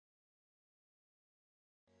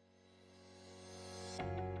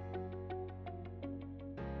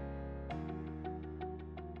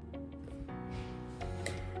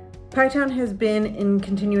PyTown has been in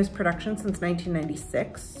continuous production since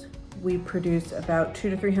 1996. We produce about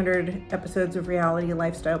 200 to 300 episodes of reality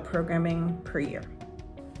lifestyle programming per year.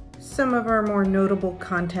 Some of our more notable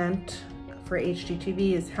content for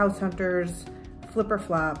HGTV is House Hunters, Flip or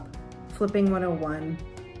Flop, Flipping 101,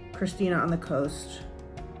 Christina on the Coast.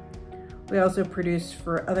 We also produce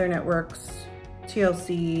for other networks,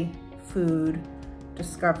 TLC, Food,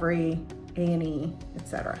 Discovery, A&E,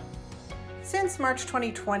 etc. Since March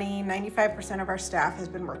 2020, 95% of our staff has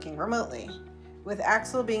been working remotely. With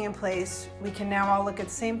Axle being in place, we can now all look at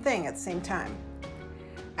the same thing at the same time.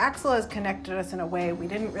 Axle has connected us in a way we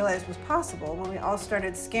didn't realize was possible when we all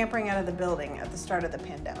started scampering out of the building at the start of the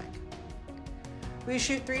pandemic. We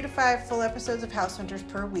shoot 3 to 5 full episodes of House Hunters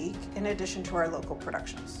per week in addition to our local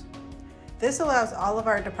productions. This allows all of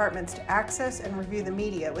our departments to access and review the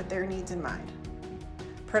media with their needs in mind.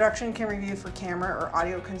 Production can review for camera or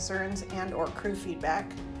audio concerns and/or crew feedback.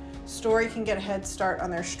 Story can get a head start on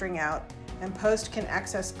their string out, and post can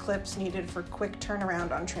access clips needed for quick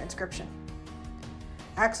turnaround on transcription.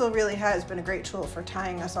 Axle really has been a great tool for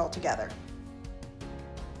tying us all together.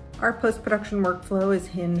 Our post-production workflow is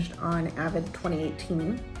hinged on Avid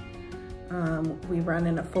 2018. We run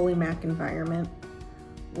in a fully Mac environment.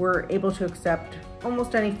 We're able to accept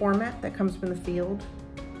almost any format that comes from the field,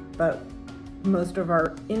 but most of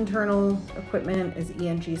our internal equipment is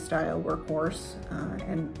ENG style workhorse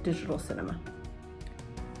and digital cinema.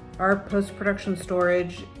 Our post-production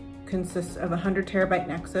storage consists of a 100 terabyte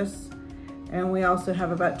Nexus, and we also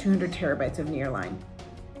have about 200 terabytes of nearline.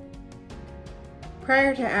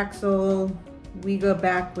 Prior to Axle, we go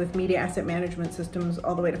back with media asset management systems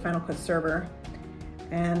all the way to Final Cut Server.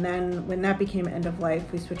 And then when that became end of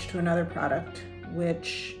life, we switched to another product,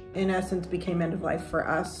 which in essence became end of life for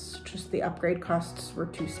us. Just the upgrade costs were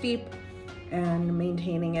too steep and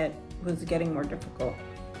maintaining it was getting more difficult.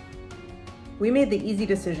 We made the easy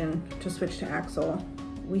decision to switch to Axle.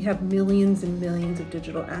 We have millions and millions of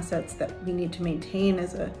digital assets that we need to maintain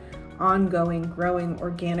as an ongoing, growing,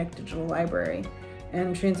 organic digital library.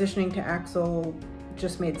 And transitioning to Axle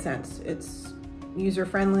just made sense. It's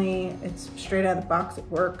user-friendly, it's straight out of the box, it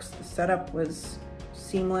works. The setup was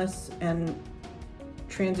seamless, and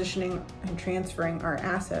transitioning and transferring our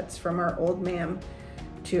assets from our old MAM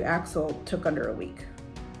to Axle took under a week.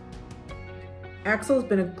 Axle has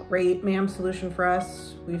been a great MAM solution for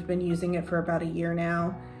us. We've been using it for about a year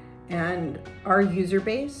now, and our user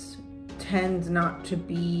base tends not to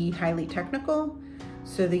be highly technical,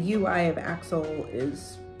 so the UI of Axle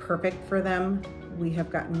is perfect for them. We have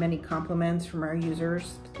gotten many compliments from our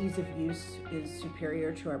users. Ease of use is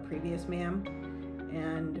superior to our previous MAM,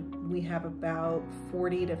 and we have about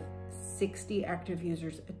 40 to 60 active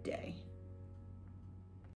users a day.